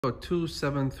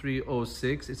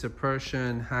27306. It's a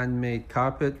Persian handmade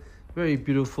carpet. Very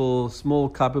beautiful, small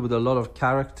carpet with a lot of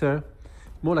character.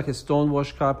 More like a stone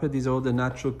wash carpet. These are all the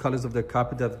natural colors of the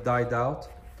carpet that have died out.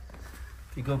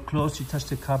 If you go close, you touch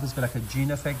the carpet, it's got like a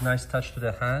jean effect, nice touch to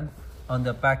the hand. On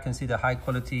the back, you can see the high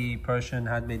quality Persian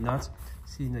handmade knots.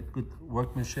 See the good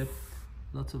workmanship.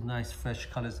 Lots of nice fresh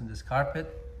colors in this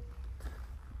carpet.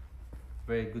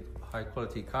 Very good high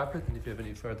quality carpet. And if you have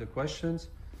any further questions,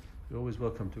 you're always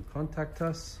welcome to contact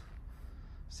us.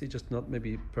 See, just not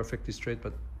maybe perfectly straight,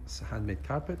 but it's a handmade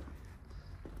carpet.